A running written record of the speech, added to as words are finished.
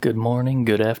Good morning,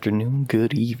 good afternoon,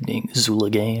 good evening,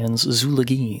 Zulagans,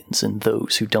 Zulagines, and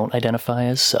those who don't identify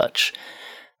as such.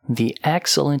 The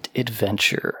AXEcellent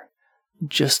adventure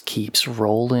just keeps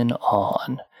rolling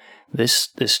on.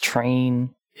 This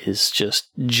train is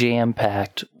just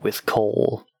jam-packed with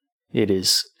coal. It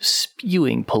is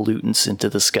spewing pollutants into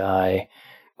the sky,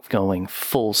 going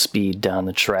full speed down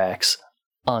the tracks,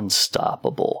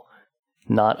 unstoppable.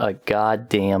 Not a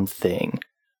goddamn thing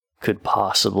could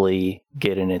possibly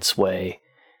get in its way.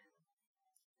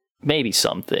 Maybe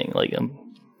something, like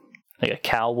a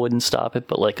cow wouldn't stop it,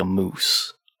 but like a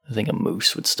moose. I think a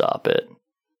moose would stop it.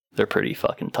 They're pretty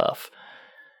fucking tough.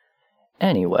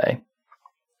 Anyway,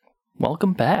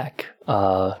 welcome back.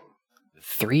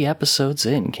 3 episodes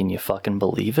in, can you fucking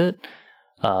believe it?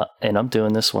 And I'm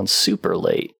doing this one super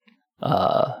late.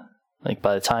 Like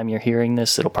by the time you're hearing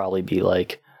this, it'll probably be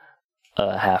like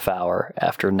a half hour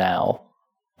after now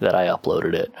that I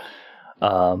uploaded it.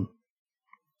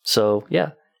 So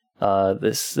yeah,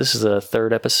 this is a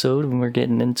 3rd episode, and we're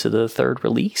getting into the 3rd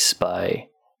release by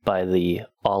the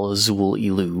Alla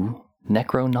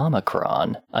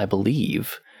Necronomichron, I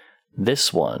believe.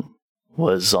 This one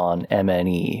was on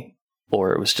MNE,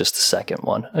 or it was just the 2nd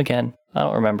one. Again, I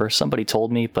don't remember. Somebody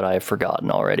told me, but I've forgotten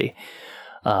already.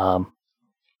 Not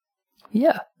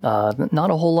a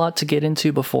whole lot to get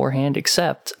into beforehand,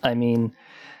 except, I mean,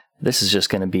 this is just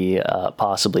going to be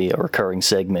possibly a recurring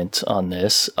segment on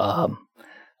this. I'm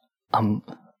going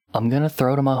to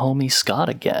throw to my homie Scott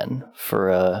again for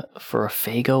a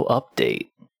Fago update.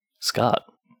 Scott,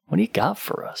 what do you got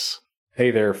for us?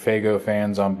 Hey there, Fago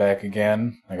fans. I'm back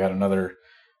again. I got another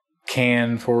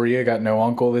can for you. Got no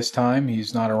uncle this time.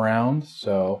 He's not around,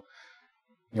 so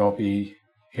you won't be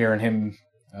hearing him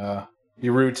be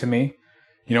rude to me.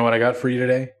 You know what I got for you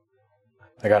today?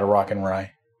 I got a rock and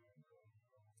rye.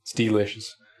 It's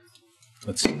delicious.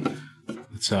 Let's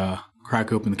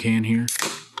crack open the can here.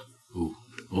 Ooh,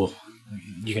 oh,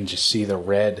 you can just see the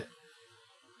red,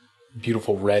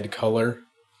 beautiful red color.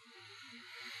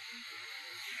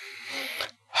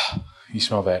 You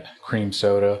smell that cream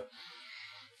soda.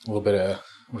 A little bit of,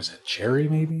 what is it, cherry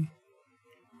maybe?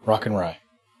 Rock and rye.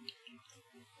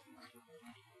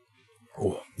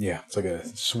 Oh, yeah, it's like a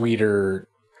sweeter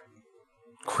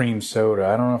cream soda.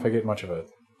 I don't know if I get much of a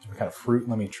kind of fruit.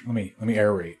 Let me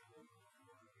aerate.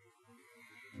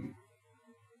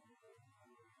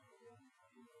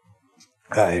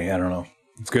 I don't know.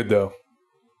 It's good though.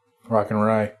 Rock and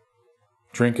rye.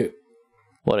 Drink it.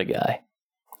 What a guy.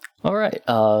 All right.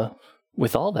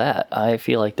 With all that, I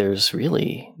feel like there's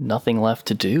really nothing left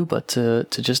to do but to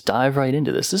just dive right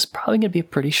into this. This is probably going to be a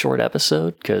pretty short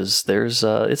episode because there's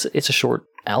it's a short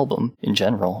album in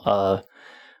general.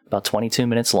 About 22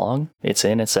 minutes long. It's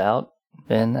in, it's out.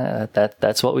 And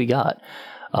that's what we got.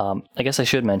 I guess I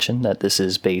should mention that this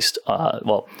is based,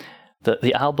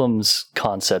 the album's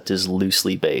concept is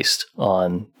loosely based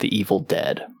on The Evil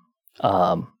Dead.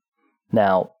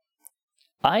 Now,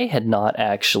 I had not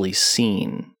actually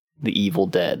seen The Evil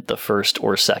Dead, the 1st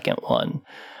or 2nd one,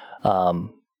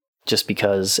 just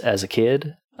because as a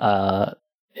kid, and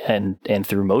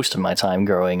through most of my time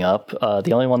growing up,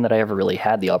 the only one that I ever really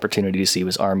had the opportunity to see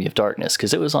was Army of Darkness,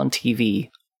 because it was on TV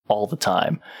all the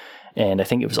time. And I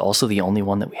think it was also the only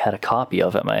one that we had a copy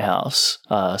of at my house.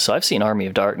 So I've seen Army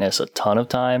of Darkness a ton of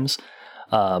times,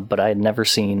 but I had never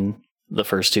seen the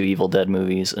first 2 Evil Dead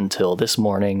movies until this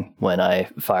morning when I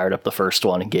fired up the first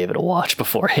one and gave it a watch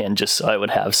beforehand, just so I would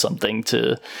have something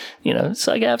to,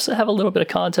 so I have a little bit of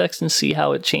context and see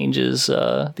how it changes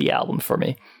the album for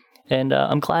me. And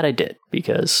I'm glad I did,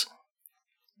 because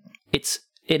it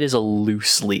is a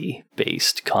loosely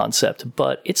based concept,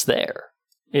 but it's there.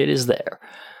 It is there.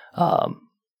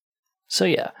 So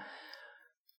yeah,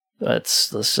 let's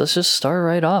just start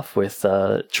right off with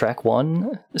track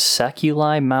 1,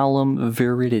 Saculi Malum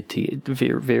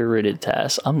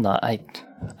Viriditas.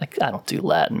 I don't do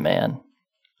Latin, man.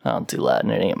 I don't do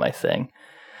Latin. It ain't my thing.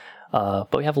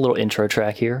 But we have a little intro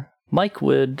track here.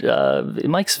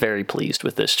 Mike's very pleased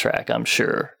with this track, I'm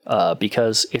sure,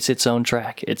 because it's its own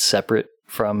track. It's separate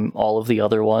from all of the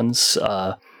other ones,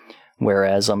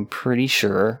 whereas I'm pretty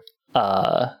sure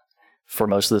for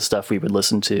most of the stuff we would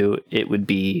listen to, it would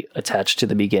be attached to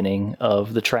the beginning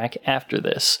of the track after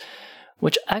this,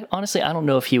 which honestly, I don't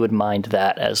know if he would mind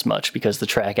that as much, because the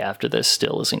track after this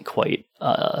still isn't quite,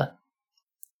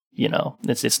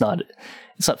 it's not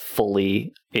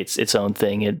fully its own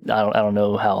thing. I don't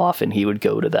know how often he would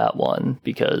go to that one,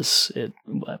 because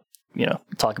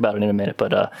talk about it in a minute,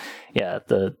 but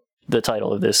the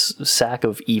title of this, Sack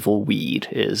of Evil Weed,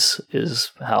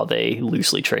 is how they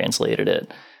loosely translated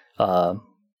it.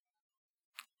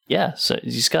 yeah, so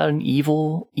he's got an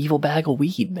evil bag of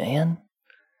weed, man.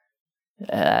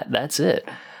 That's it.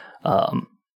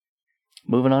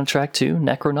 Moving on to track 2,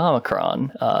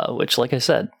 Necronomichron, which, like I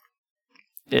said,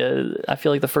 I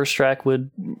feel like the first track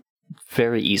would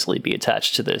very easily be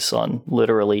attached to this on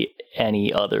literally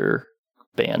any other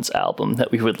band's album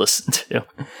that we would listen to.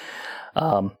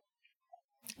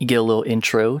 You get a little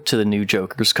intro to the new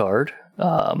Joker's card,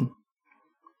 and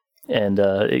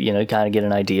kind of get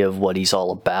an idea of what he's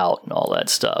all about and all that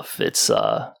stuff. It's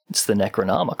the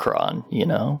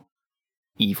Necronomichron,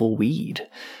 evil weed,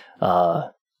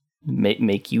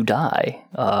 make you die.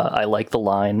 I like the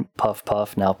line "puff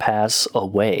puff, now pass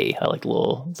away." I like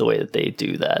the way that they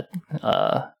do that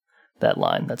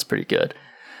line. That's pretty good.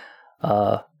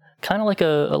 Kind of like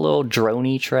a little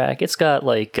droney track. It's got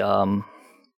like that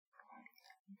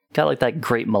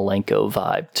Great Milenko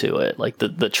vibe to it, like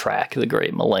the track, the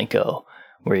Great Milenko,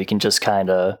 where you can just kind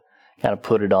of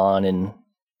put it on and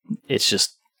it's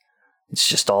just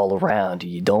all around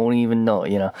you. You don't even know,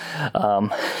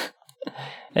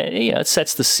 it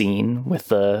sets the scene with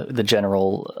the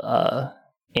general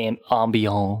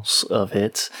ambiance of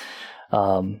it.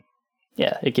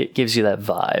 It gives you that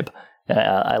vibe. And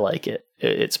I like it.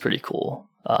 It's pretty cool.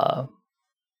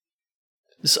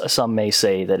 Some may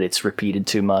say that it's repeated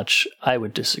too much. I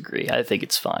would disagree. I think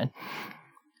it's fine.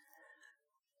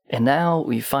 And now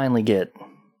we finally get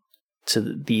to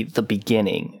the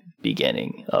beginning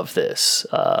of this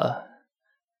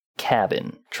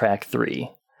cabin, track 3.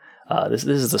 This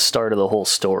is the start of the whole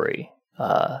story.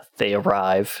 They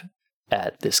arrive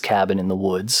at this cabin in the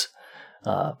woods,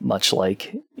 much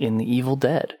like in The Evil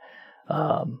Dead.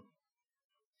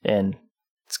 And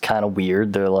it's kind of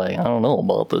weird. They're like, I don't know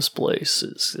about this place.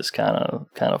 It's kind of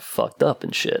fucked up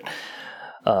and shit.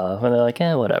 And they're like,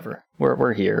 whatever.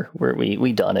 We're here.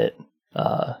 We done it.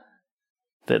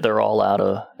 They're all out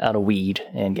of weed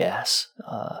and gas.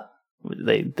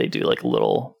 They do like a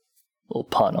little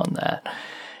pun on that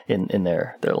in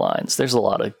their lines. There's a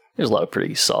lot of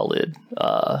pretty solid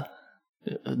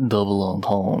double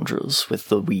entendres with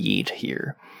the weed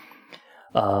here.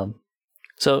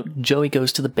 So Joey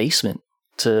goes to the basement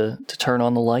to turn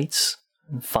on the lights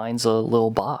and finds a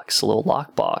little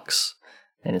lock box,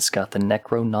 and it's got the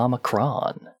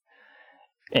Necronomichron.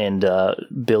 And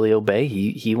Billy Obey,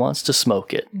 he wants to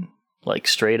smoke it, like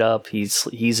straight up.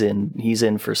 He's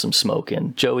in for some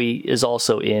smoking. Joey is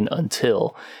also in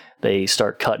until they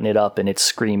start cutting it up, and it's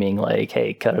screaming like,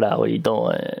 "Hey, cut it out! What are you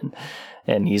doing?"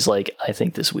 And he's like, "I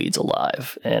think this weed's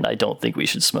alive, and I don't think we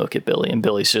should smoke it, Billy." And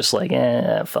Billy's just like,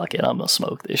 fuck it, I'm gonna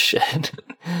smoke this shit.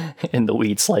 And the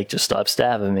weed's like, "Just stop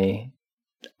stabbing me.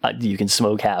 You can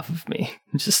smoke half of me.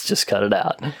 just cut it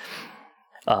out."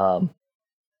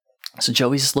 So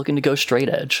Joey's looking to go straight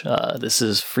edge. This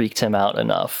has freaked him out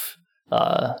enough.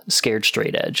 Scared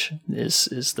straight edge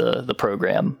is the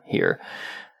program here.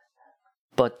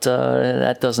 But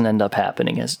that doesn't end up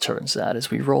happening, as it turns out, as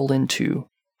we roll into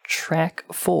track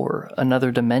 4,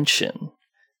 Another Dimension.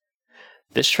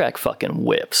 This track fucking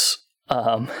whips.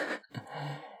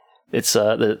 It's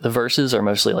the verses are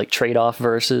mostly like trade-off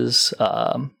verses.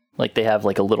 Like they have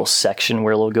like a little section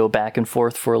where they'll go back and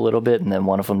forth for a little bit, and then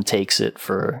one of them takes it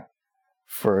for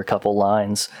a couple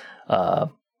lines.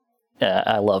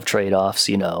 I love trade-offs.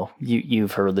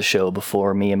 You've heard the show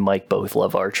before. Me and Mike both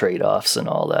love our trade-offs and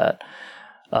all that.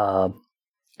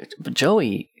 But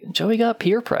Joey got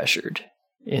peer pressured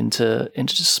into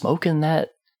just smoking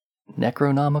that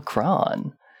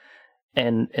Necronomichron,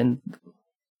 and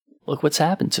look what's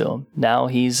happened to him. Now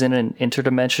he's in an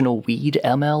interdimensional weed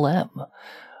MLM.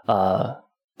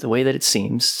 The way that it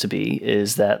seems to be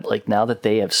is that, like, now that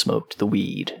they have smoked the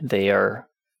weed, they are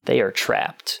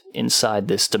trapped inside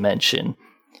this dimension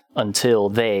until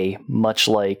they, much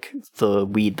like the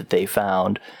weed that they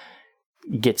found,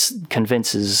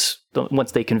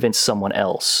 once they convince someone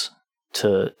else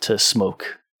to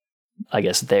smoke, I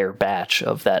guess, their batch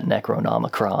of that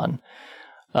Necronomichron,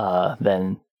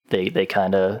 then they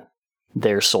kind of,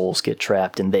 their souls get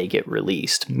trapped and they get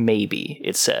released. Maybe,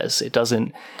 it says. It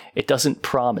doesn't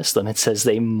promise them. It says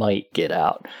they might get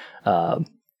out.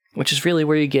 Which is really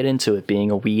where you get into it being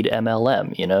a weed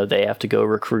MLM. They have to go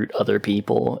recruit other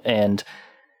people, and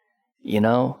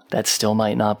that still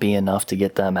might not be enough to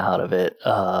get them out of it.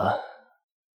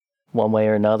 One way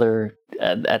or another,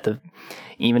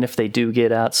 even if they do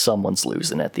get out, someone's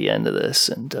losing at the end of this,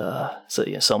 and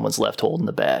someone's left holding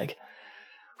the bag.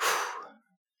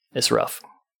 It's rough.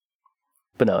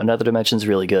 But no, Another Dimension's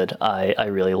really good. I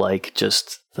really like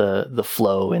just the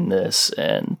flow in this,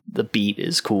 and the beat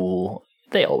is cool.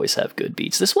 They always have good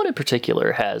beats. This one in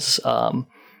particular has a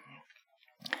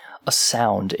a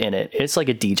sound in it. It's like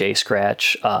a DJ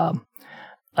scratch.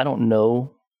 I don't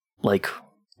know like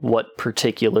what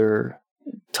particular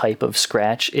type of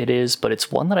scratch it is, but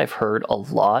it's one that I've heard a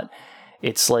lot.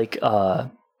 It's like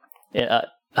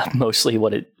mostly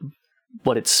what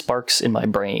it sparks in my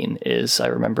brain is I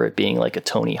remember it being like a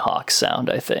Tony Hawk sound,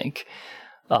 I think.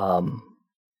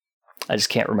 I just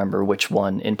can't remember which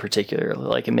one in particular.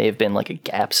 Like it may have been like a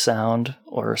gap sound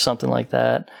or something like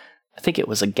that. I think it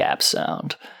was a gap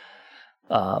sound.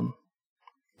 And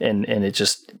it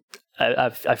just,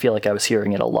 I feel like I was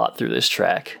hearing it a lot through this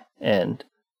track, and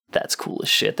that's cool as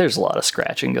shit. There's a lot of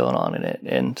scratching going on in it,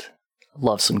 and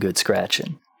love some good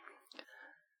scratching.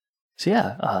 So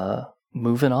yeah,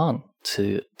 moving on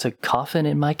to Coffin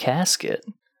in My Casket,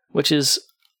 which is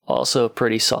also a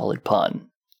pretty solid pun.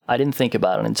 I didn't think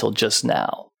about it until just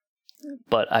now,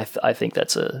 but I think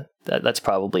that's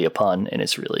probably a pun, and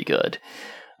it's really good.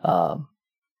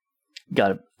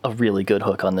 Got a really good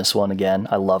hook on this one again.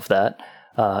 I love that.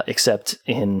 Except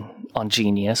on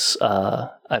Genius,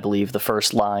 I believe the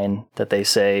first line that they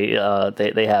say,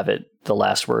 they have it, the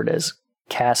last word as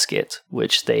casket,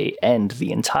 which they end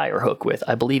the entire hook with.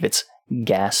 I believe it's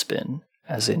gaspin,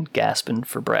 as in gaspin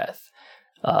for breath.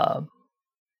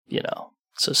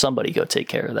 So somebody go take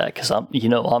care of that, because I'm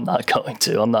not going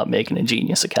to. I'm not making a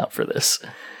Genius account for this.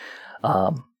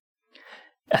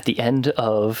 At the end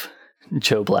of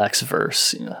Joe Black's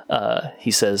verse,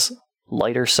 he says,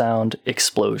 lighter sound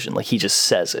explosion. Like he just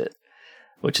says it,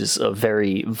 which is a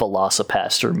very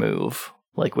Velocipaster move,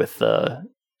 like with the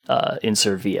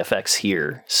insert VFX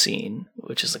here scene,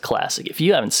 which is a classic. If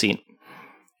you haven't seen,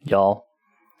 y'all,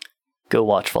 go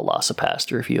watch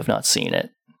Velocipaster if you have not seen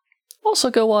it.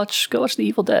 Also, go watch The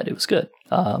Evil Dead. It was good.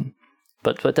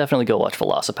 But definitely go watch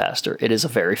Velocipaster. It is a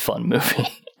very fun movie.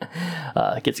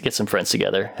 Get some friends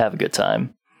together, have a good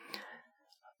time.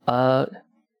 I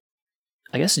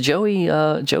guess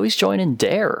Joey's joining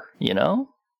Dare.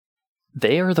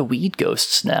 They are the weed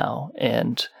ghosts now,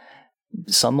 and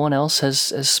someone else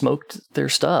has smoked their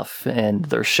stuff, and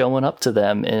they're showing up to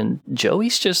them, and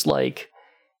Joey's just like,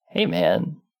 "Hey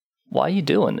man, why you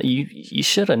doing? You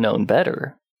should have known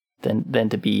better than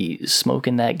to be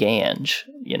smoking that ganj.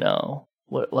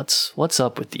 What's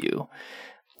up with you?"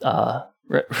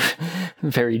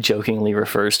 Very jokingly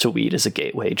refers to weed as a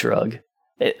gateway drug.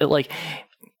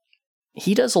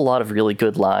 He does a lot of really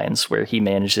good lines where he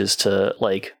manages to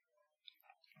like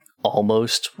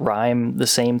almost rhyme the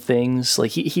same things.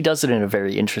 Like he does it in a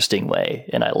very interesting way,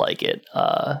 and I like it.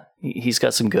 He's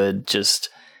got some good, just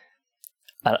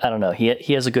I don't know.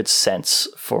 He has a good sense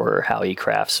for how he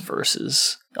crafts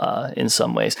verses. In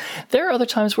some ways, there are other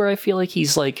times where I feel like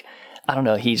he's like, I don't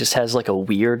know, he just has like a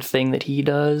weird thing that he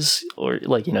does, or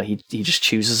like, he just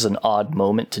chooses an odd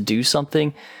moment to do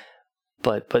something.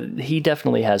 But he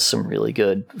definitely has some really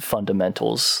good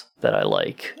fundamentals that I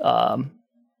like.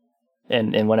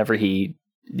 And whenever he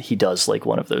does like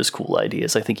one of those cool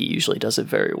ideas, I think he usually does it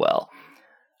very well.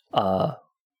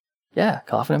 Yeah,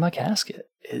 Coffin in My Casket.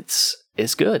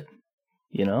 It's good.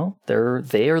 They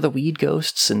are the weed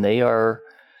ghosts, and they are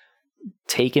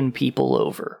taking people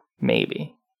over,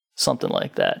 maybe something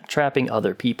like that, trapping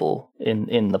other people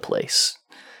in the place.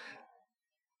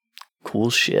 Cool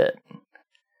shit.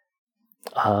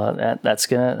 That's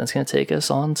gonna take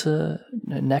us on to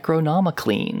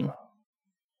Necronomichron.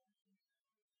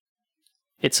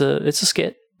 It's a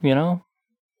skit,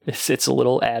 It's a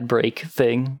little ad break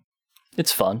thing.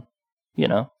 It's fun,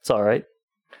 It's all right.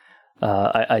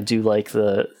 I do like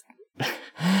the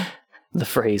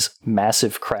phrase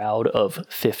 "massive crowd of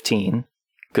 15."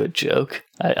 Good joke.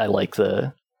 I like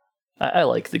the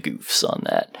goofs on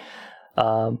that.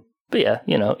 But yeah,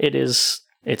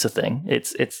 it's a thing.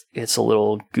 It's a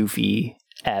little goofy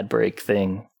ad break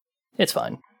thing. It's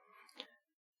fine.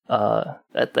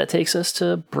 That takes us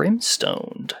to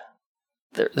Brimstoned.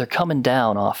 They're coming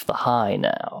down off the high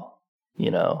now,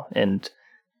 and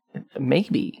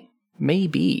maybe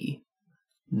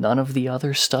none of the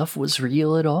other stuff was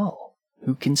real at all.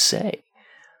 Who can say?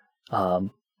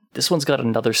 This one's got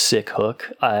another sick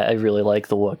hook. I really like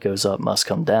the "what goes up must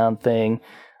come down" thing.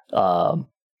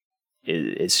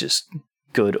 It's just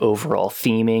good overall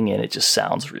theming, and it just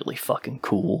sounds really fucking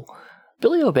cool.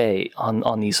 Billy Obey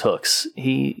on these hooks,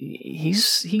 he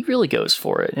really goes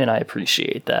for it, and I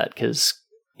appreciate that, because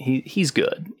he's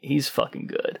good. He's fucking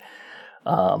good.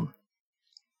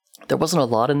 There wasn't a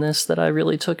lot in this that I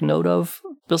really took note of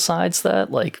besides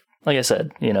that. Like I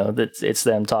said, that it's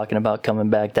them talking about coming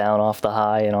back down off the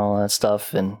high and all that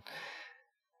stuff, and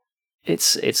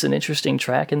it's an interesting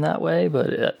track in that way,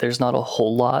 but there's not a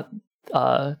whole lot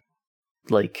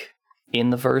in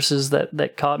the verses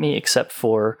that caught me, except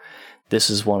for this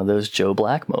is one of those Joe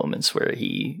Black moments where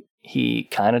he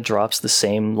kind of drops the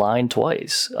same line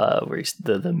twice, where he's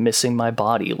the missing my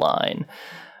body line,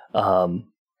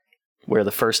 where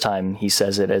the first time he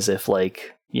says it as if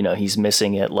like, you know, he's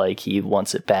missing it like he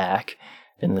wants it back,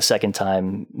 and the second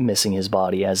time missing his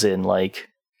body as in like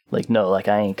no, like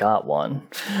I ain't got one.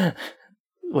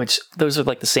 Which those are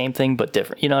like the same thing but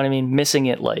different, you know what I mean? Missing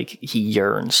it like he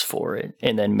yearns for it,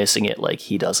 and then missing it like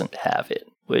he doesn't have it,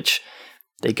 which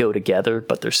they go together,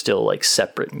 but they're still like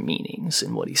separate meanings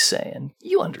in what he's saying.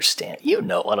 You understand, you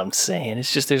know what I'm saying.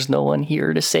 It's just there's no one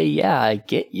here to say, yeah, I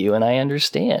get you and I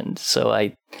understand. So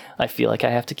I feel like I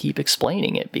have to keep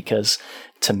explaining it, because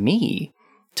to me,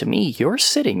 you're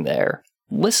sitting there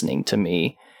listening to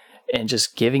me and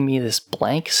just giving me this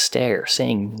blank stare,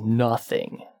 saying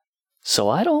nothing.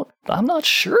 So I'm not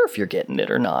sure if you're getting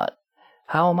it or not.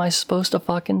 How am I supposed to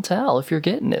fucking tell if you're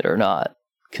getting it or not?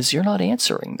 Because you're not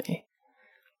answering me.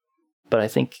 But I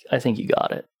think you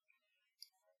got it.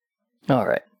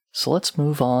 Alright, so let's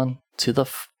move on to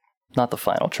not the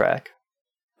final track,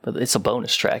 but it's a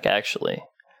bonus track actually.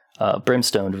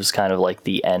 Brimstone was kind of like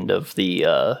the end of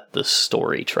the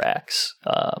story tracks.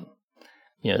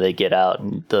 You know, they get out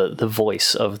and the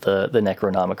voice of the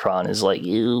Necronomichron is like,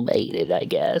 you made it, I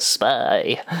guess,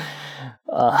 bye.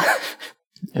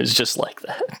 It was just like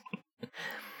that.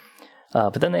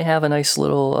 But then they have a nice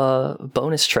little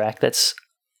bonus track that's,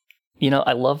 you know,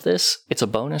 I love this. It's a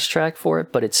bonus track for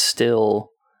it, but it's still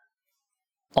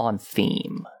on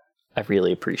theme. I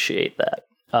really appreciate that.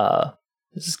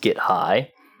 This is Get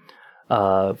High,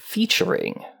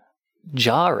 featuring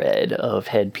Jared of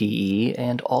Head PE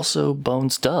and also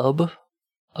Bones Dub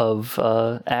of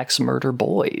Axe Murder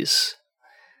Boys.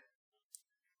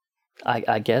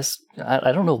 I guess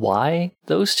I don't know why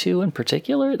those two in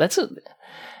particular. I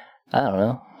don't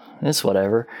know. It's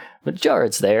whatever. But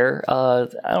Jared's there. I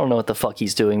don't know what the fuck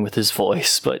he's doing with his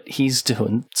voice, but he's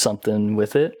doing something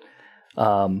with it.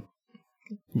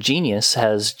 Genius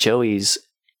has Joey's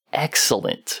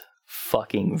excellent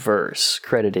fucking verse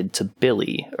credited to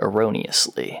Billy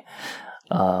erroneously.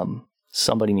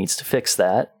 Somebody needs to fix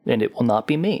that, and it will not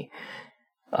be me.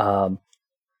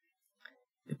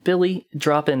 Billy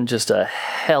dropping just a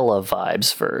hella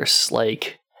vibes verse.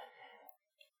 Like,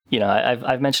 you know,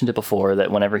 I've mentioned it before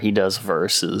that whenever he does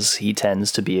verses, he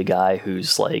tends to be a guy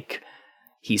who's like,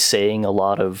 he's saying a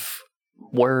lot of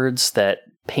words that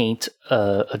paint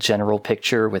a general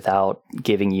picture without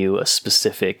giving you a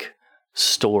specific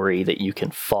story that you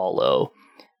can follow.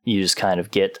 You just kind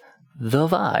of get the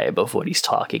vibe of what he's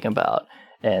talking about.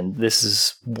 And this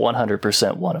is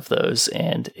 100% one of those,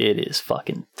 and it is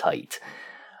fucking tight.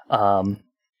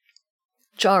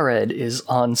 Jared is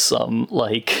on some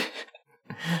like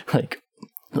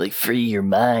free your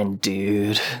mind,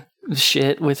 dude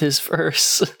shit with his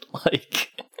verse.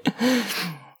 Like,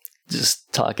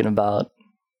 just talking about,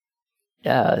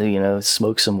 yeah, you know,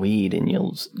 smoke some weed and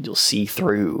you'll see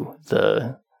through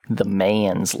the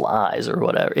man's lies or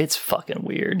whatever. It's fucking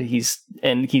weird. He's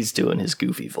doing his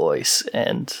goofy voice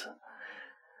and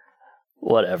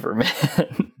whatever,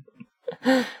 man.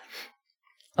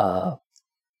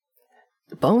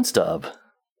 Bones Dub,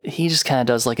 he just kind of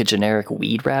does like a generic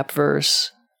weed rap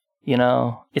verse. You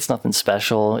know, it's nothing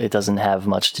special. It doesn't have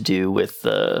much to do with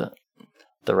the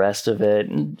rest of it.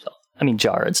 And, I mean,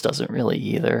 Jared's doesn't really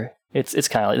either. It's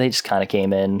kind of like they just kind of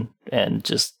came in and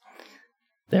just,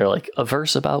 they're like, a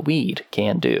verse about weed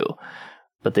can do,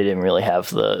 but they didn't really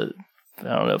have I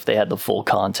don't know if they had the full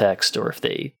context or if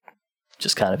they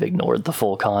just kind of ignored the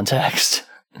full context.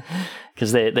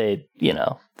 Because they you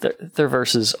know, their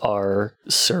verses are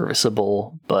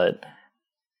serviceable, but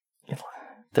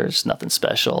there's nothing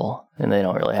special, and they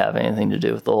don't really have anything to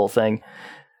do with the whole thing.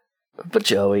 But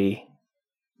Joey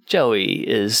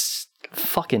is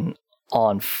fucking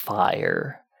on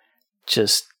fire.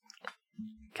 Just,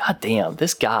 goddamn,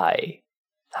 this guy,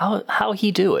 how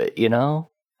he do it, you know?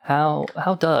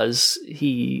 How does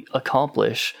he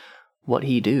accomplish what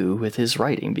he do with his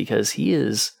writing? Because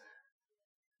he's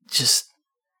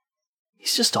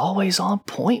just always on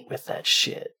point with that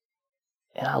shit.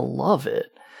 And I love it.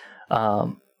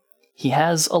 He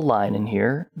has a line in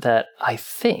here that I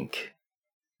think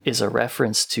is a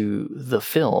reference to the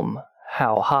film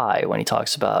How High, when he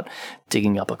talks about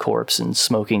digging up a corpse and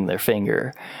smoking their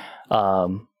finger.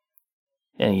 And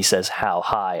he says how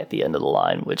high at the end of the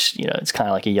line, which, you know, it's kind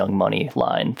of like a Young Money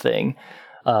line thing.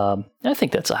 I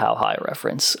think that's a How High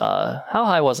reference. How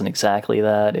High wasn't exactly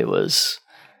that. It was,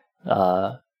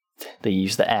 they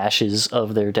used the ashes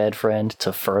of their dead friend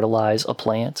to fertilize a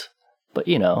plant. But,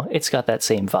 you know, it's got that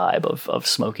same vibe of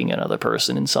smoking another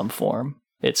person in some form.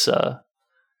 It's,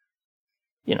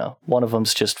 you know, one of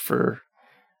them's just for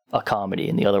a comedy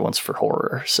and the other one's for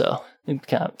horror. So it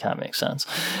kind of makes sense.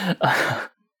 But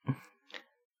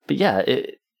yeah,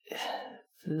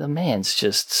 the man's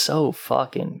just so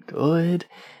fucking good.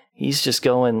 He's just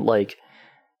going, like,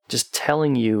 just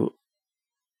telling you,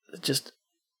 just,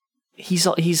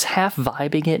 he's half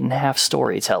vibing it and half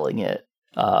storytelling it.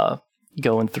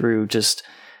 Going through just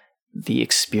the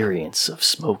experience of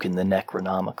smoking the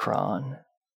Necronomichron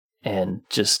and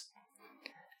just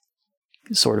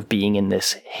sort of being in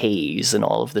this haze and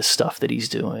all of this stuff that he's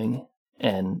doing.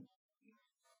 And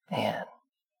man,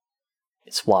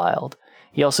 it's wild.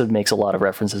 He also makes a lot of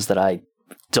references that I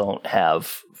don't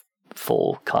have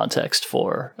full context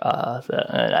for,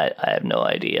 and I have no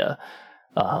idea.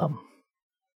 But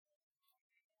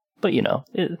you know,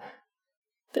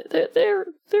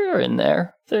 they're in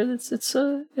there.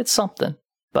 It's something.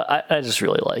 But I just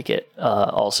really like it.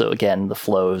 Also, again, the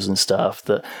flows and stuff.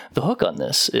 The hook on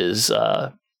this is,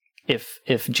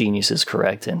 if Genius is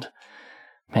correct, and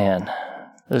man,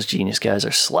 those Genius guys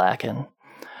are slacking.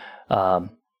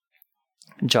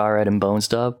 Jarhead and Bones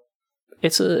Dub,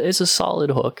 it's a solid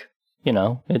hook. You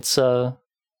know, it's kind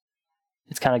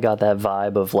of got that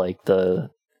vibe of like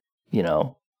the, you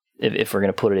know, if we're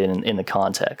gonna put it in the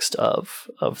context of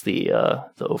the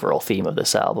overall theme of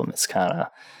this album, it's kind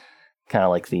of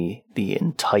like the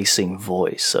enticing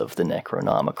voice of the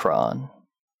Necronomicron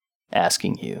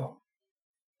asking you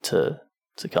to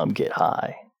come get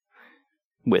high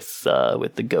with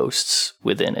the ghosts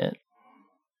within it.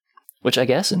 Which I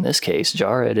guess in this case,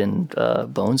 Jarhead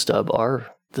and Bones Dub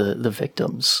are the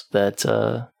victims that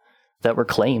were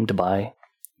claimed by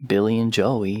Billy and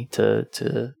Joey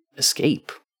to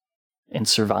escape and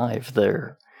survive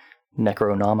their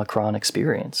Necronomicron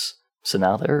experience. So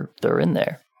now they're in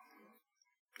there.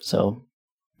 So,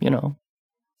 you know,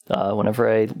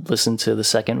 whenever I listen to the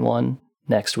second one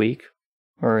next week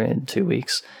or in 2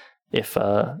 weeks, if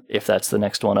that's the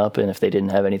next one up, and if they didn't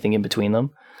have anything in between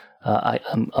them,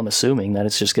 I'm assuming that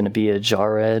it's just going to be a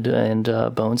Jarhead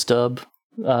and Bones Dub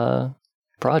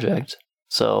project.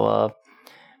 So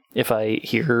if I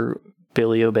hear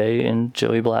Billy Obey and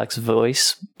Joey Black's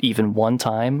voice even one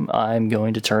time, I'm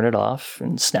going to turn it off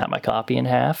and snap my copy in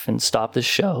half and stop this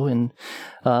show and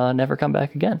never come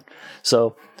back again.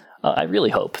 So I really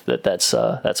hope that's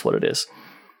what it is.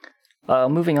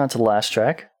 Moving on to the last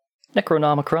track,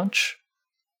 Necronomichron.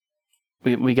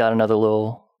 We got another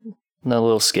little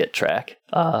skit track.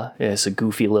 It's a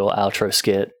goofy little outro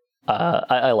skit.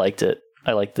 I liked it.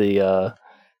 I liked the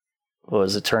what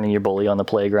was it, turning your bully on the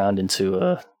playground into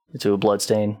a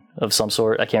bloodstain of some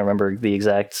sort. I can't remember the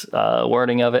exact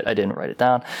wording of it. I didn't write it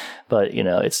down, but you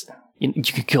know, you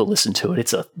can go listen to it.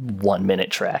 It's a 1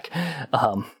 minute track.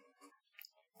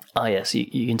 Yes,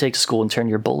 you can take to school and turn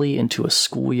your bully into a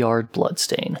schoolyard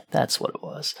bloodstain. That's what it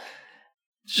was.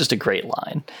 It's just a great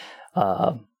line.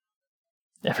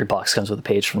 Every box comes with a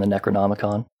page from the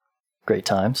Necronomicon. Great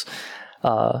times.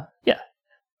 Yeah,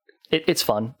 it's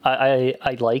fun.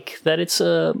 I like that it's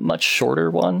a much shorter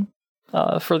one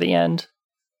for the end.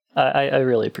 I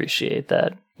really appreciate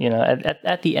that. You know,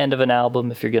 at the end of an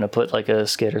album, if you're going to put like a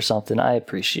skit or something, I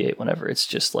appreciate whenever it's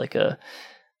just like a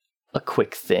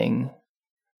quick thing,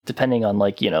 depending on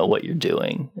like, you know, what you're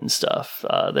doing and stuff.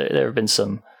 There have been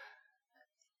some.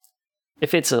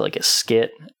 If it's like a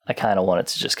skit, I kind of want it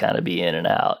to just kind of be in and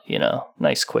out, you know,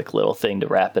 nice quick little thing to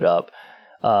wrap it up.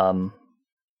 But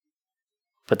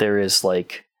there is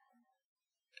like,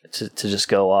 to just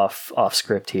go off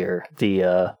script here,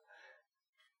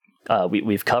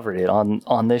 we've covered it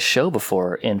on this show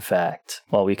before. In fact,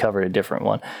 well, we covered a different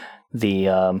one,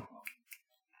 the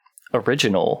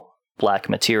original Black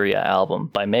Materia album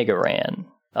by Mega Ran.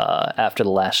 After the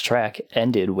last track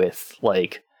ended with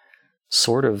like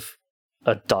sort of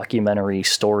a documentary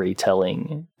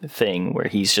storytelling thing where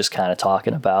he's just kind of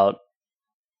talking about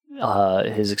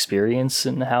his experience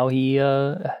and how he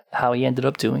ended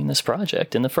up doing this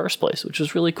project in the first place, which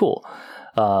was really cool.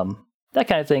 That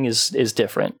kind of thing is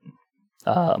different.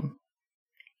 But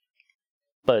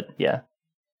yeah,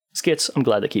 skits, I'm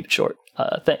glad they keep it short.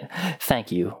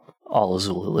 Thank you, Alla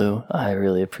Zululu. I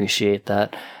really appreciate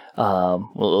that.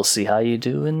 We'll see how you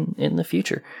do in the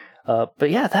future. But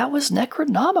yeah, that was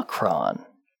Necronomichron.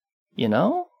 You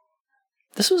know,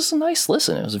 this was a nice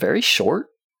listen. It was very short,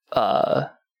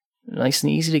 nice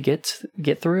and easy to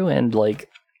get through, and like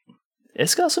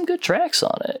it's got some good tracks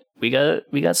on it. We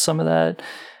got some of that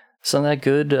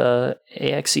good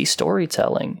AXE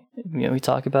storytelling. You know, we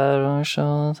talk about it on our show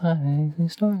all the time,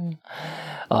 AXE story.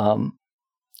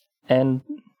 And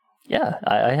yeah,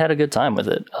 I had a good time with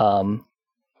it.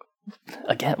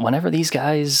 Again, whenever these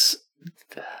guys,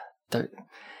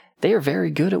 they are very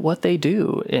good at what they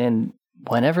do, and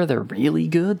whenever they're really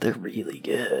good,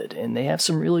 and they have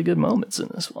some really good moments in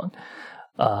this one.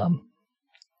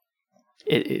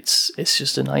 It's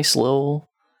just a nice little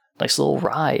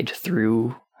ride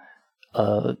through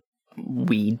a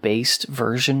weed-based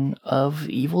version of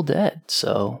Evil Dead.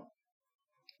 So,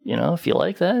 if you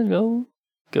like that, go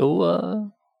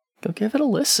give it a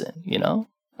listen.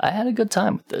 I had a good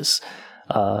time with this.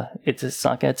 It's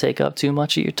not going to take up too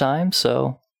much of your time,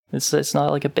 so it's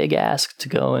not like a big ask to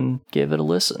go and give it a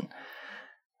listen.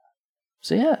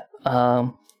 So yeah,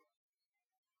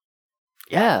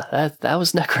 that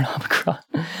was Necronomichron.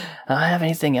 I don't have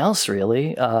anything else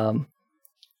really.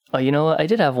 Oh, you know what? I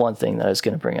did have one thing that I was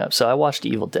going to bring up. So I watched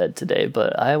Evil Dead today,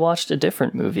 but I watched a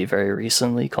different movie very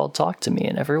recently called Talk to Me,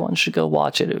 and everyone should go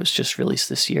watch it. It was just released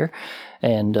this year,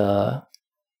 and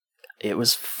it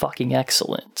was fucking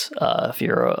excellent. If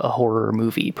you're a horror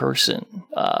movie person,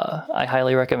 I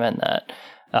highly recommend that.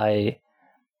 I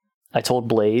told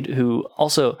Blade, who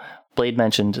also Blade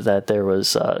mentioned that there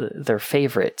was their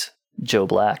favorite Joe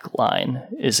Black line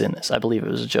is in this. I believe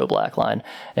it was a Joe Black line,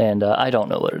 and I don't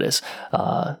know what it is.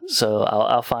 So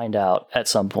I'll find out at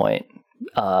some point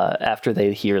after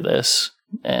they hear this,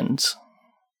 and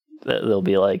they'll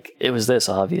be like, "It was this,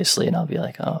 obviously," and I'll be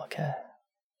like, "Oh, okay,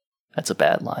 that's a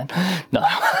bad line." No,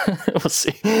 we'll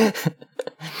see.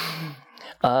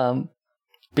 But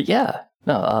yeah,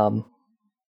 no.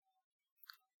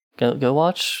 Go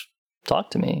watch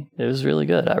Talk to Me. It was really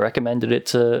good. I recommended it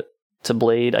to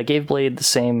Blade. I gave Blade the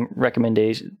same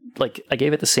recommendation, I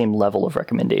gave it the same level of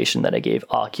recommendation that I gave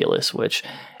Oculus, which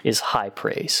is high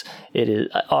praise. It is.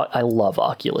 I love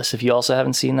Oculus. If you also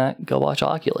haven't seen that, go watch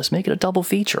Oculus. Make it a double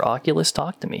feature. Oculus,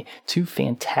 Talk to Me. 2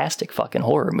 fantastic fucking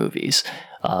horror movies.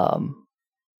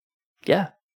 Yeah,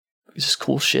 it's just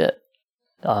cool shit.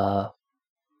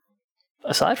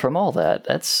 Aside from all that,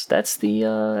 that's the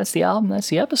album. That's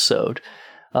the episode.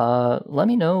 Let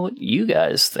me know what you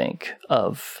guys think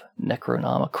of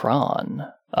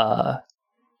Necronomichron.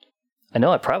 I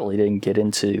know I probably didn't get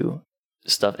into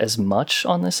stuff as much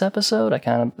on this episode.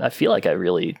 I feel like I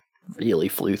really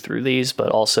flew through these, but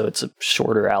also it's a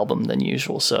shorter album than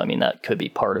usual, so I mean that could be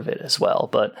part of it as well.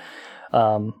 But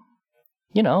what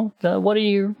are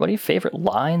your favorite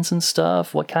lines and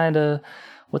stuff? What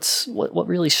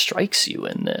really strikes you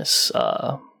in this?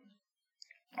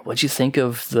 What'd you think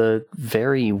of the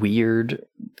very weird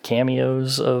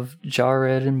cameos of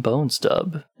Jarred and Bones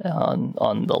Dub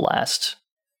on the last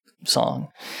song?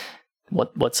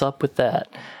 What's up with that?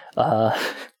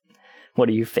 What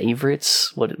are your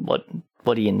favorites? What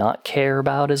do you not care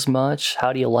about as much?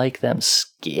 How do you like them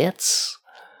skits?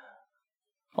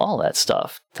 All that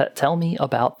stuff. Tell me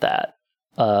about that.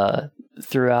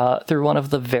 Through one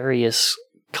of the various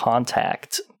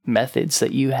contact methods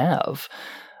that you have.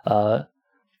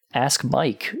 Ask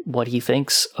Mike what he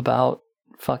thinks about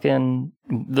fucking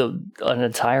an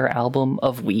entire album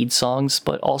of weed songs,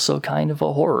 but also kind of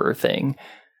a horror thing.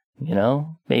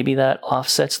 Maybe that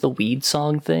offsets the weed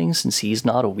song thing since he's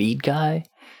not a weed guy.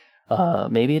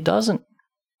 Maybe it doesn't.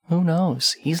 Who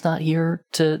knows? He's not here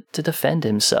to defend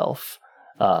himself.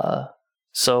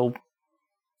 So,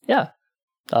 yeah.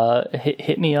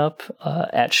 Hit me up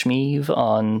at Schmeev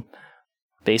on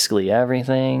basically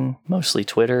everything. Mostly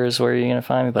Twitter is where you're going to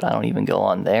find me, but I don't even go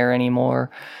on there anymore.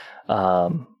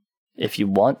 If you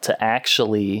want to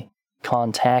actually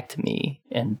contact me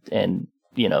and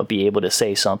be able to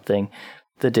say something,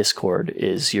 the Discord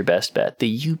is your best bet.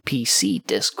 The UPC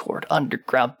Discord,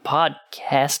 Underground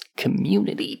Podcast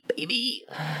Community, baby.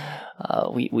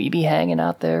 We be hanging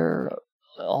out there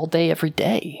all day, every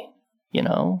day,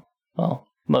 well,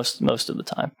 most of the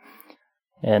time.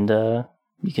 And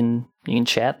you can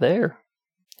chat there,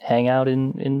 hang out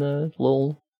in the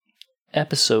little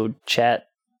episode chat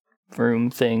room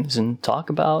things and talk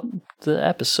about the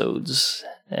episodes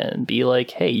and be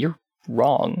like, hey, you're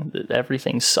wrong,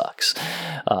 everything sucks.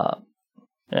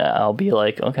 I'll be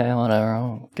like, okay, whatever, I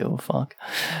don't give a fuck.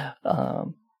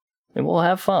 And we'll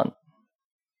have fun,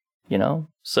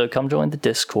 so come join the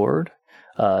Discord.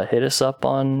 Hit us up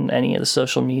on any of the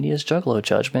social medias, Juggalo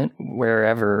Judgment,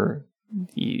 wherever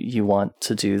you want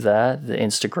to do that. The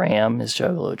Instagram is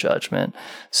Juggalo Judgment.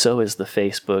 So is the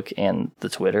Facebook and the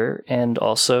Twitter. And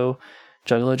also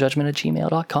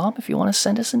juggalojudgment@gmail.com if you want to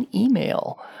send us an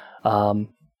email.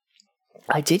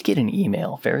 I did get an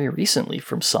email very recently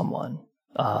from someone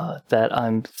that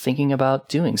I'm thinking about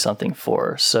doing something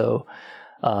for. So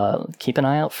Keep an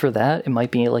eye out for that. It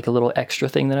might be like a little extra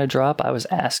thing that I drop. I was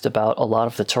asked about a lot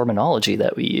of the terminology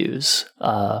that we use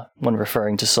when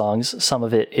referring to songs. Some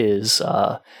of it is,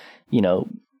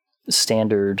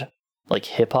 standard like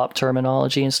hip hop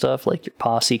terminology and stuff, like your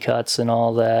posse cuts and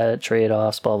all that,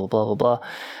 trade-offs, blah, blah, blah, blah, blah.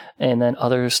 And then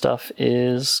other stuff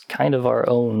is kind of our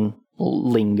own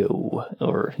lingo,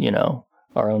 or,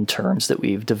 our own terms that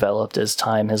we've developed as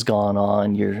time has gone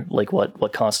on. You're like,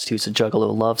 what constitutes a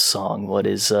Juggalo love song? What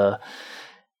is,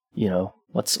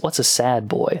 what's a sad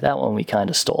boy? That one we kind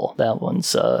of stole. That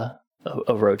one's a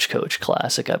Roach Coach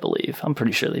classic, I believe. I'm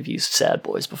pretty sure they've used sad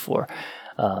boys before.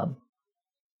 I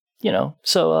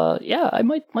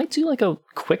might do like a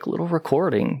quick little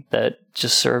recording that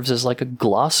just serves as like a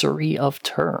glossary of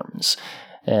terms.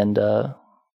 And,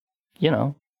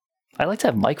 I like to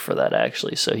have Mike for that,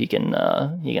 actually, so he can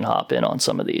hop in on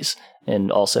some of these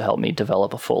and also help me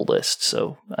develop a full list,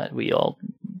 so we all,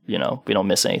 we don't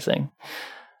miss anything.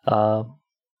 If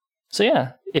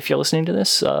you're listening to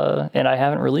this and I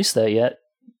haven't released that yet,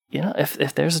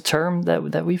 if there's a term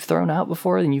that we've thrown out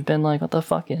before and you've been like, what the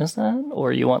fuck is that?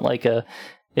 Or you want like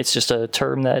it's just a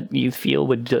term that you feel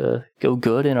would go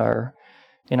good in our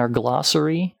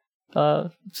glossary,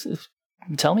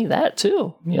 tell me that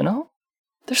too,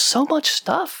 There's so much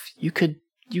stuff you could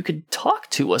talk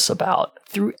to us about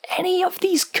through any of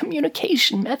these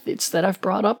communication methods that I've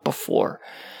brought up before.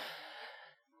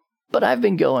 But I've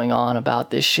been going on about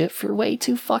this shit for way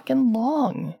too fucking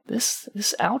long. This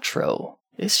outro,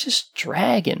 it's just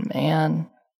dragging, man.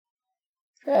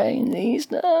 Dragging these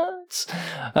nuts.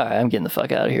 Alright, I'm getting the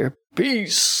fuck out of here.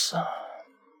 Peace.